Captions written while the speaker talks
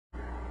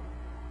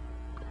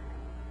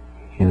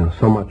You know,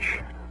 so much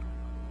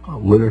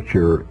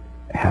literature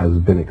has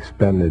been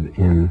expended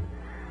in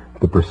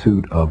the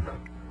pursuit of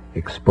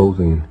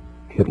exposing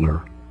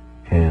Hitler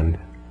and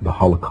the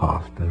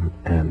Holocaust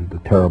and the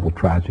terrible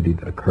tragedy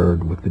that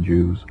occurred with the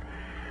Jews,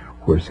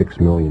 where 6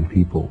 million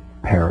people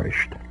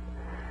perished.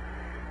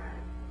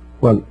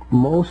 What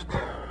most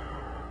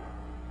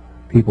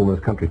people in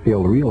this country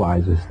fail to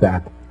realize is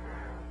that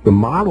the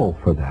model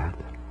for that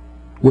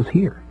was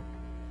here,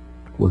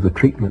 was the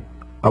treatment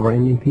of our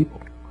Indian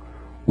people,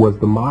 was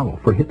the model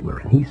for Hitler,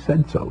 and he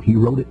said so. He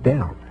wrote it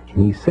down,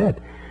 and he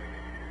said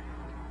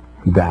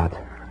that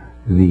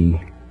the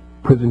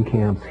prison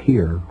camps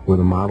here were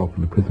the model for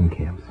the prison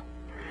camps.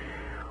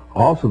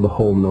 Also, the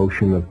whole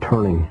notion of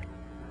turning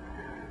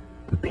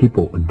the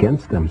people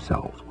against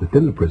themselves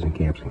within the prison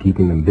camps and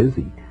keeping them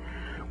busy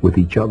with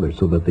each other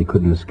so that they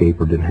couldn't escape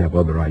or didn't have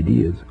other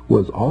ideas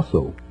was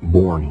also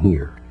born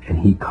here, and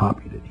he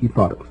copied it. He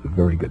thought it was a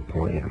very good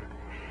plan,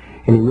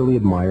 and he really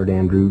admired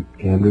Andrew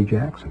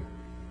Jackson.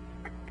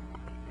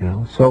 You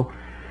know, so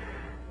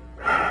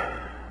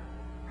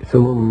it's a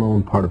little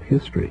known part of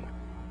history,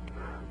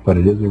 but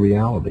it is a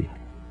reality,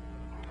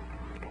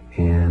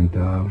 and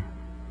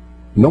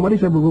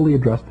nobody's ever really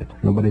addressed it.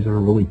 Nobody's ever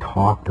really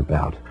talked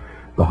about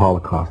the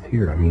Holocaust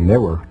here. I mean,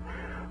 there were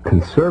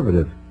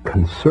conservative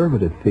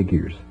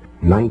figures,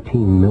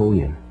 19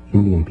 million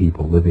Indian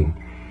people living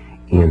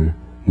in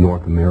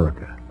North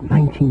America,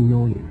 19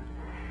 million.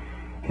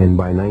 And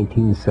by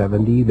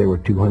 1970, there were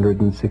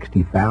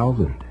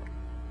 260,000.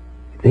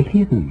 They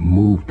didn't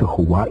move to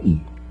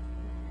Hawaii,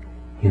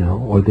 you know,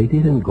 or they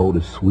didn't go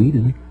to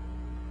Sweden.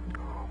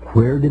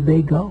 Where did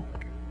they go?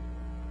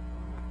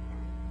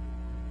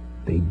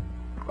 They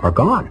are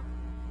gone.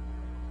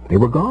 They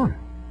were gone.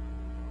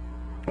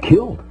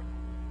 Killed.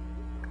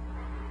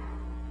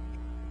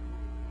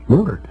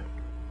 Murdered.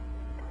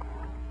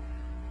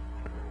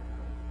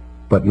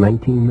 But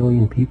 19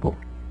 million people.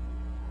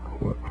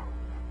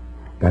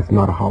 That's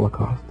not a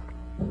Holocaust.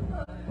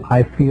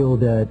 I feel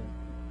that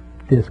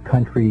this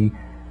country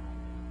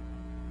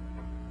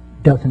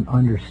doesn't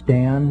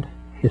understand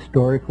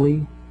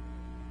historically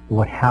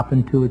what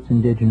happened to its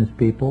indigenous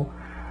people.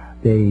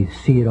 They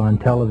see it on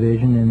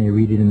television and they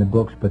read it in the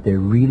books, but they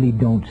really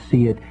don't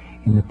see it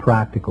in the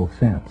practical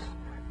sense.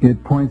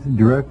 It points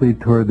directly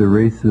toward the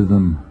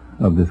racism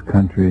of this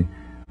country.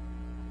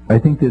 I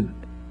think that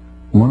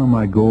one of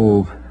my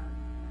goals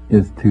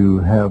is to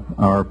have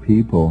our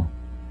people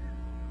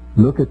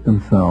look at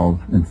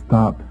themselves and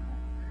stop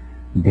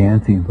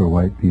dancing for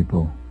white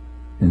people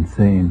and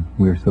saying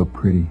we're so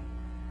pretty.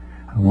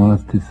 I want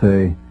us to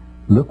say,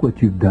 look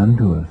what you've done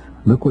to us.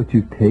 Look what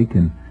you've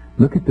taken.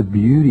 Look at the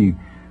beauty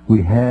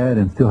we had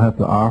and still have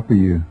to offer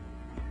you.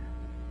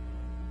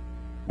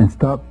 And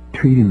stop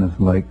treating us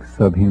like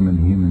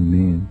subhuman human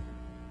beings,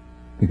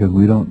 because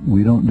we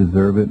don't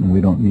deserve it and we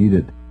don't need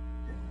it.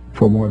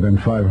 For more than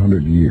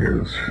 500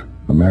 years,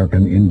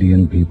 American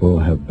Indian people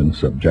have been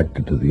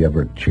subjected to the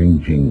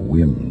ever-changing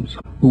whims,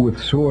 who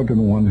with sword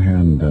in one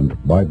hand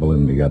and Bible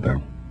in the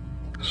other,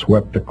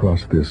 swept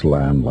across this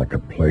land like a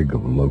plague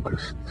of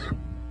locusts.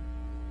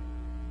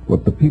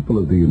 What the people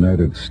of the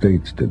United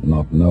States did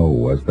not know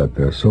was that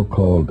their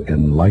so-called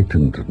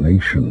enlightened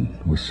nation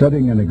was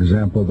setting an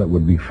example that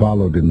would be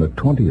followed in the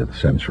 20th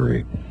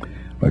century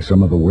by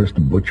some of the worst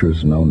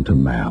butchers known to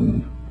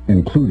man,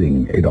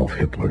 including Adolf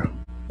Hitler.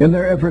 In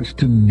their efforts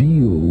to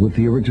deal with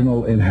the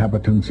original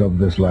inhabitants of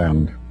this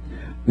land,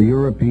 the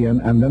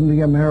European and then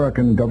the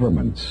American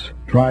governments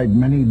tried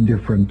many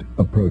different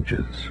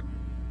approaches.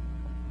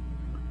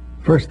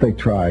 First they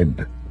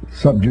tried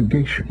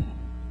subjugation.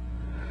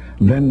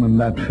 Then, when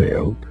that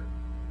failed,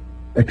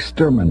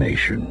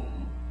 extermination.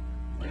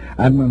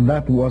 And when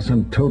that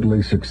wasn't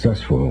totally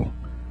successful,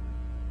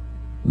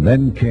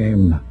 then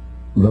came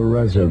the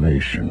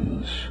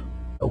reservations.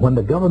 When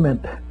the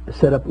government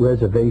set up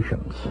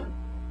reservations,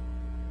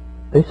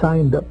 they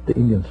signed up the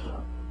Indians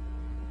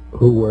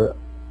who were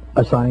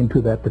assigned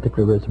to that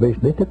particular reservation.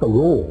 They took a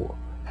role,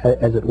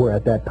 as it were,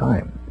 at that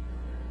time.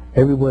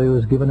 Everybody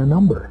was given a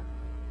number,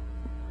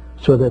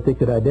 so that they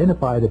could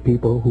identify the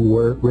people who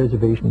were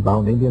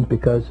reservation-bound Indians,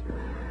 because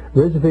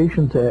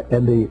reservations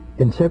and the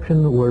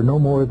inception were no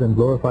more than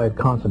glorified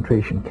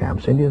concentration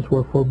camps. Indians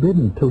were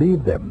forbidden to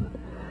leave them.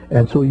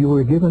 And so you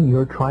were given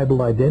your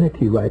tribal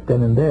identity right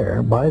then and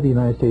there by the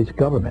United States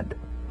government.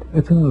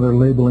 It's another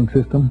labeling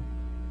system.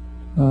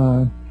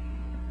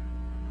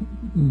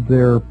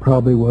 There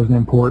probably was an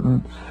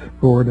importance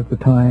for it at the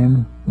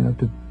time, you know,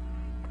 to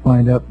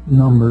find out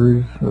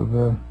numbers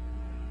of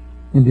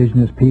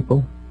indigenous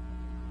people.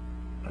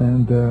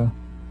 And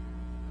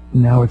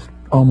now it's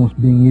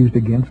almost being used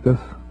against us.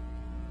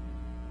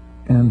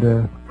 And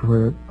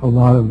for a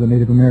lot of the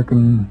Native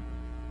American,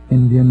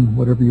 Indian,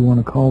 whatever you want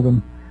to call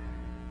them,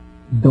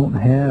 don't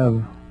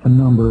have a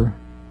number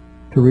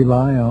to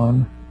rely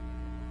on.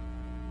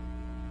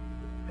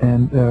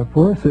 And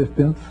for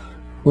assistance,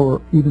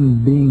 for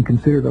even being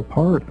considered a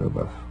part of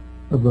us,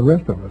 of the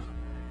rest of us,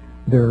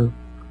 they're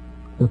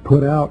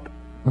put out,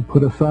 or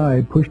put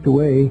aside, pushed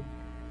away,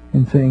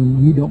 and saying,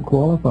 you don't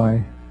qualify.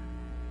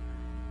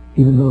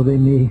 even though they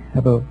may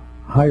have a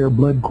higher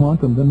blood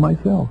quantum than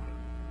myself.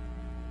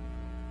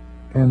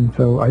 And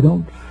so I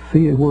don't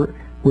see it where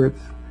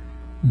it's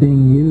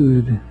being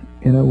used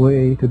in a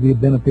way to be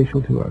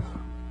beneficial to us.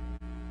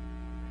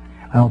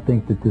 I don't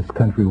think that this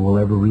country will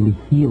ever really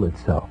heal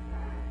itself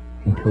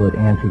until it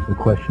answers the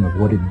question of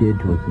what it did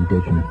to its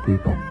indigenous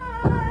people.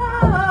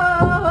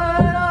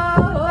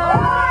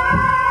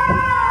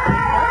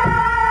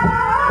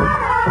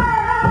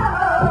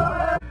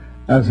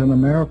 As an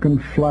American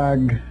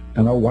flag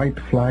and a white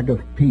flag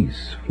of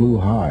peace flew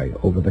high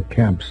over the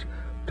camp's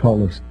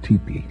tallest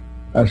teepee,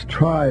 as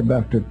tribe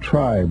after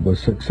tribe was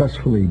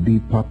successfully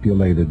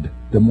depopulated,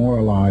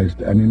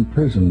 demoralized, and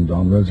imprisoned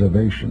on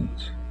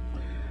reservations,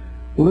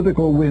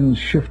 political winds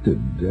shifted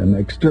and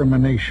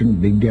extermination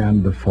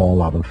began to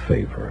fall out of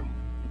favor.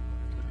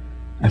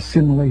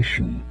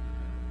 Assimilation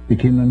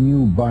became a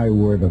new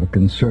byword of a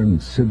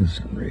concerned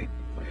citizenry,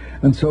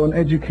 and so an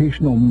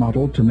educational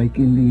model to make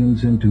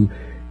Indians into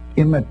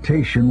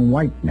imitation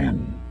white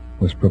men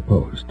was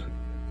proposed.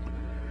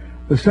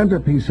 The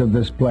centerpiece of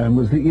this plan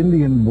was the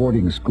Indian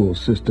boarding school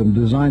system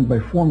designed by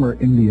former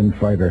Indian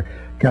fighter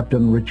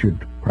Captain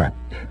Richard Pratt.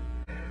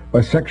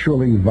 By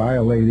sexually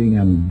violating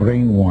and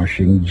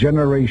brainwashing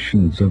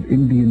generations of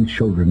Indian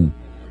children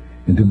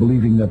into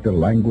believing that their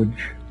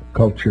language,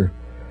 culture,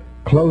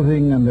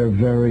 clothing, and their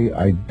very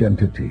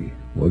identity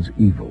was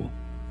evil.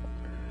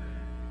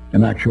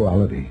 In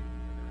actuality,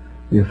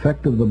 the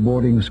effect of the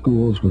boarding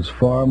schools was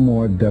far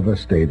more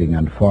devastating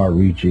and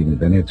far-reaching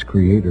than its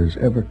creators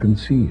ever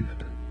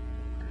conceived.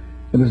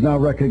 It is now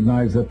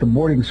recognized that the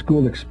boarding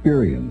school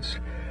experience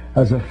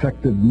has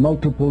affected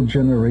multiple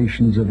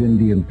generations of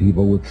Indian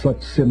people with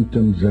such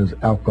symptoms as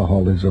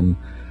alcoholism,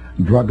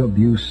 drug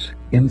abuse,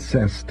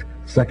 incest,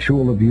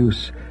 sexual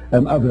abuse,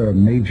 and other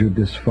major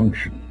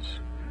dysfunctions.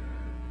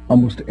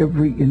 Almost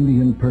every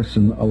Indian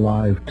person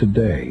alive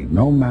today,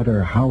 no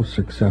matter how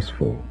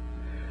successful,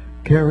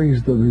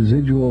 carries the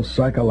residual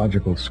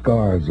psychological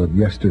scars of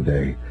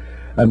yesterday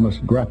and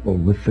must grapple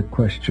with the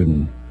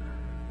question,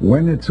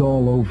 when it's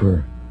all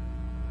over,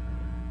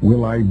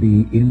 will I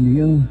be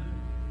Indian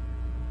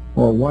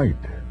or white?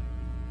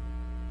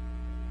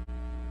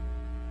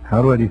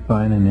 How do I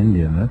define an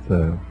Indian?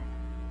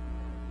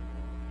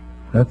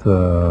 That's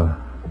a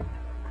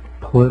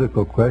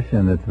political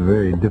question that's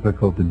very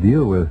difficult to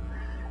deal with.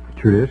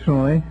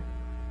 Traditionally,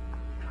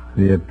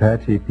 the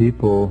Apache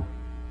people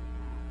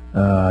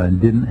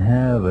didn't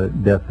have a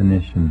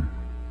definition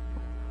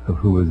of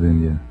who was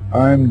Indian.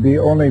 I'm the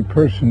only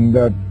person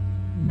that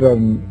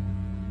doesn't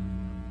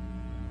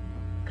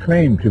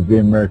claim to be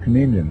American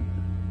Indian,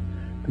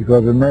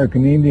 because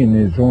American Indian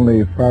is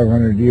only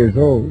 500 years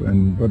old,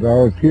 but I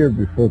was here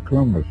before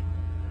Columbus.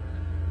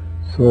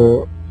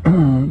 So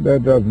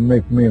that doesn't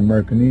make me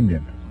American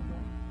Indian.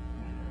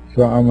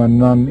 So I'm a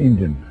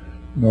non-Indian,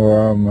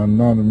 or I'm a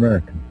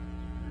non-American.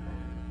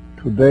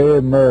 Today,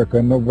 America,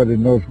 nobody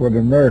knows what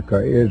America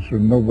is, or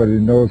nobody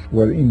knows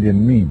what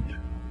Indian means.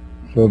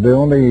 So the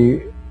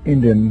only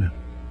Indian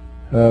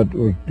that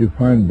was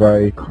defined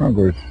by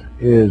Congress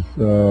is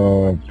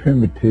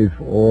primitive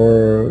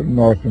or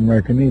North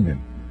American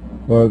Indian.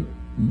 But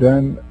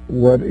then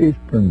what is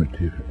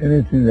primitive?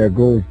 Anything that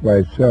goes by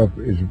itself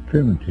is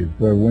primitive,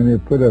 but when you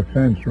put a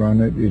fence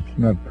around it, it's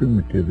not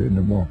primitive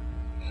anymore.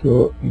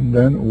 So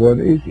then what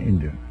is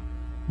Indian?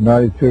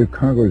 93rd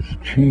Congress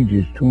changed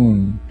its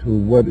tune to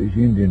what is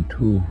Indian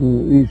to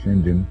who is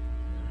Indian,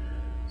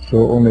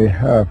 so only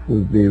half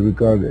would be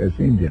regarded as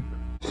Indian.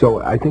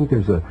 So I think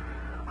there's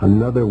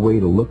another way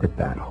to look at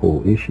that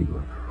whole issue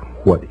of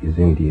what is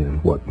Indian,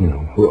 what,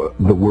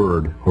 the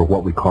word, or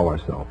what we call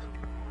ourselves.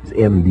 It's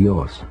en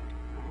Dios,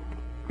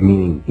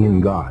 meaning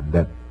in God,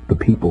 that the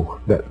people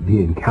that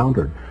he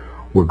encountered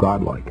were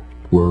godlike,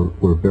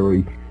 were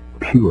very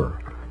pure.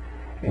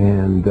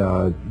 And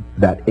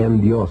that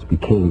en Dios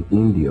became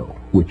Indio,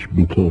 which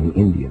became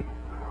Indian.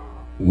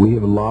 We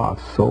have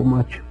lost so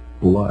much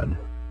blood,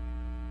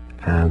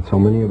 and so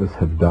many of us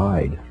have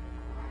died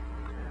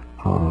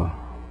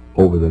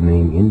over the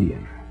name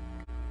Indian.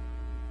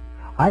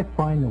 I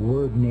find the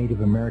word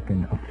Native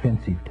American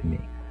offensive to me.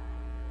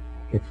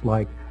 It's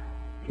like,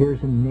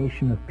 here's a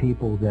nation of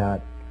people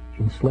that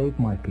enslaved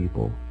my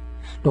people,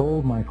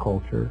 stole my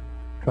culture,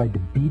 tried to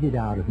beat it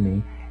out of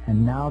me,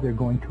 and now they're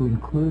going to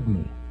include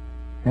me.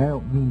 And I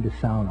don't mean to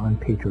sound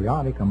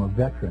unpatriotic, I'm a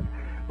veteran,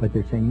 but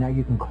they're saying now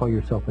you can call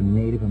yourself a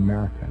Native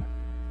American.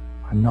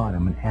 I'm not,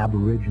 I'm an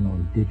Aboriginal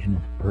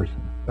indigenous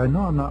person. I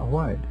know I'm not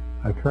white.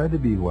 I tried to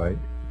be white,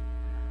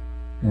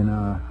 and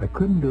I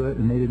couldn't do it,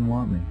 and they didn't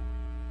want me.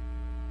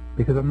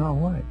 Because I'm not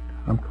white.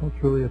 I'm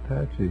culturally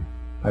Apache.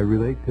 I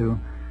relate to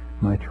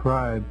my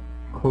tribe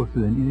closer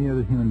than any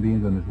other human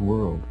beings on this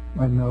world.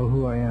 I know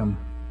who I am,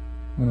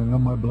 and I know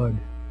my blood.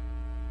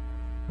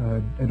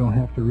 I don't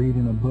have to read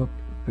in a book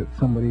that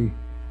somebody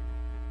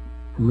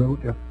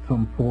wrote at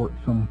some fort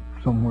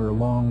somewhere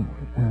along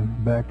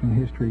back in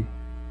history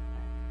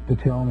to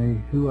tell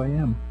me who I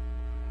am.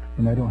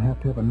 And I don't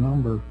have to have a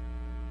number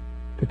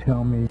to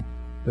tell me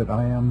that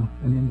I am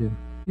an Indian.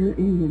 You're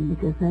Indian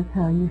because that's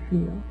how you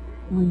feel.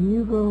 When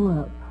you grow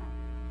up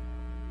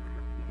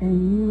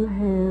and you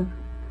have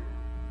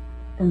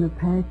an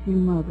Apache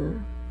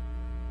mother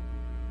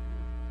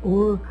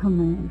or a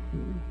Comanche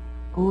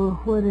or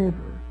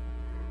whatever,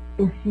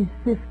 if she's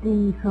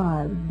 15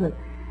 tribes, but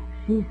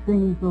she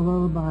sings the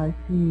lullaby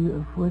to you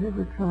of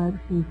whatever tribe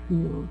she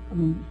feels,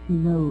 she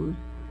knows,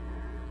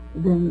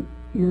 then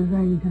you're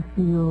going to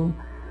feel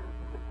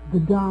the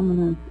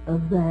dominance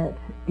of that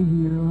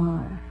in your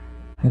life.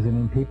 As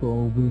Indian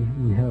people,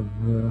 we have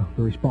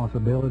the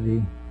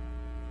responsibility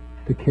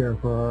to care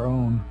for our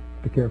own,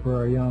 to care for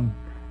our young,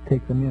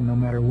 take them in no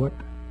matter what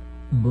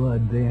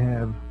blood they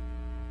have.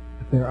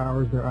 If they're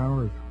ours, they're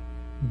ours.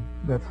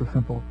 That's a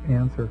simple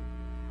answer.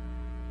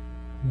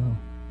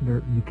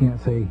 You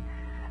can't say,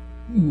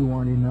 you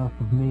aren't enough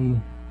of me,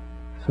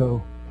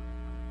 so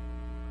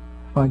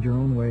find your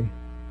own way.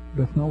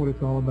 That's not what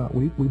it's all about.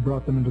 We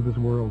brought them into this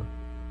world.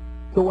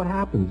 So what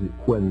happens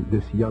when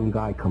this young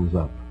guy comes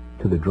up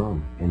to the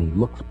drum and he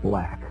looks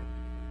black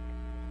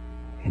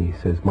and he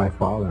says, my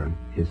father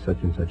is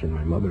such and such and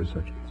my mother is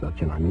such and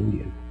such and I'm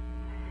Indian?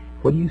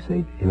 What do you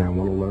say? And I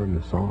want to learn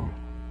the song.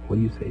 What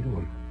do you say to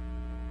him?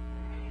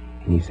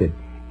 And he said,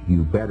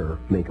 you better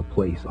make a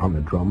place on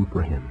the drum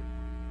for him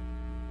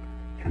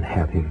and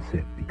have him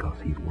sit because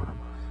he's one of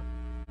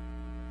us.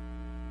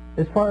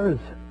 As far as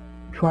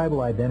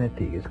tribal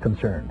identity is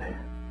concerned,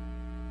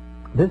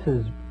 this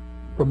is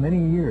for many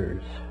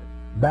years,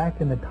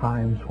 back in the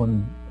times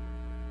when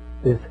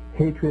this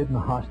hatred and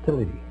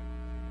hostility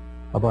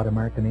about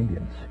American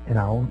Indians in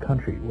our own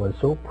country was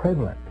so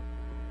prevalent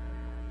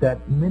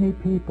that many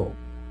people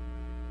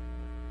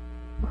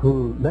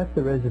who left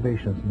the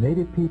reservations,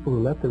 native people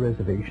who left the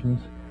reservations,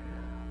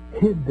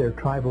 hid their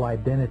tribal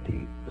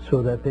identity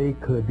so that they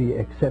could be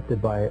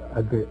accepted by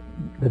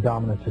the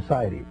dominant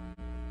society.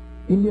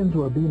 Indians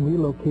were being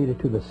relocated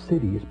to the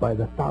cities by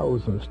the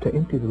thousands to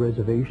empty the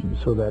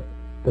reservations so that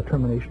the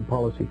termination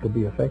policy could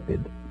be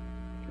effected.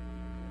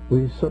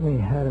 We suddenly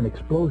had an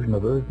explosion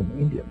of urban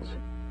Indians.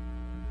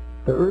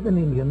 The urban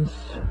Indians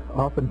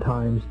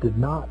oftentimes did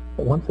not,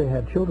 once they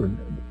had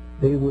children,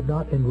 they would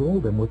not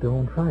enroll them with their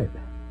own tribe.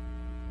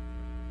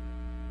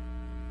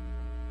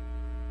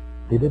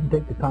 They didn't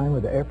take the time or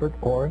the effort,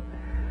 or,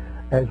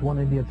 as one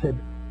Indian said,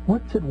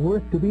 what's it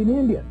worth to be an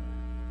Indian?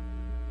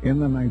 In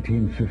the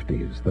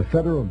 1950s, the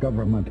federal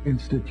government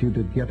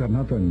instituted yet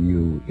another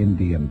new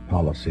Indian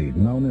policy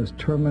known as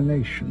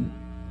termination.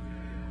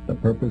 The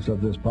purpose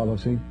of this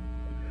policy?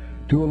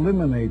 To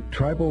eliminate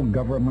tribal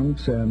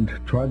governments and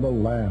tribal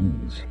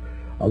lands,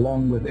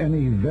 along with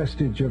any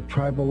vestige of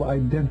tribal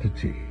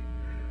identity,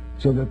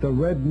 so that the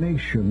Red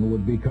Nation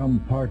would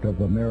become part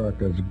of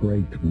America's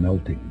great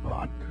melting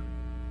pot.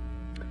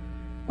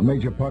 A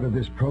major part of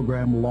this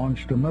program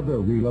launched another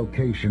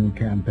relocation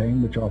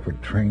campaign which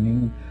offered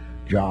training,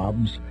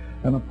 jobs,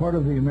 and a part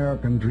of the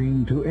American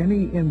dream to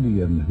any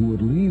Indian who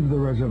would leave the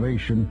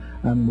reservation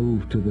and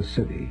move to the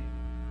city.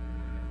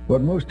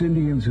 What most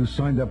Indians who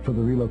signed up for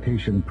the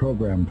relocation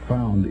program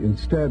found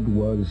instead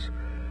was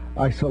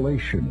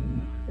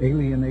isolation,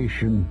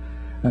 alienation,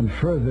 and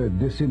further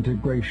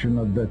disintegration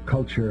of their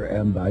culture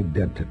and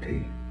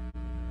identity.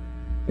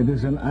 It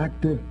is an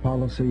active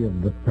policy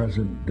of the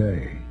present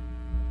day.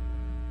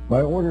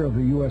 By order of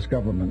the U.S.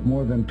 government,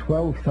 more than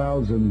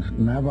 12,000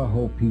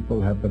 Navajo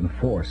people have been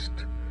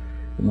forced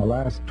in the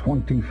last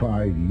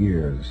 25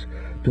 years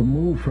to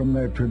move from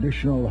their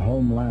traditional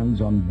homelands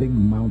on Big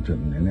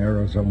Mountain in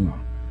Arizona,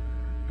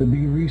 to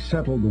be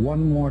resettled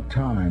one more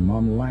time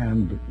on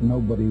land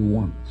nobody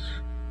wants,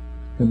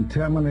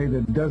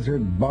 contaminated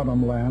desert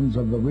bottomlands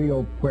of the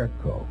Rio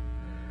Puerco,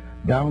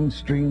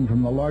 downstream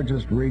from the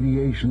largest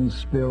radiation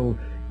spill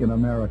in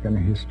American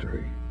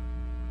history.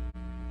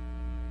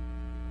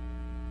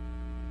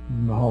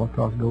 The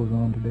Holocaust goes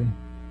on today.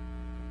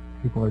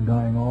 People are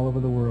dying all over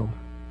the world.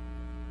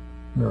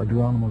 There are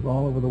Geronimos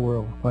all over the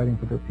world fighting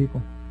for their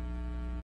people.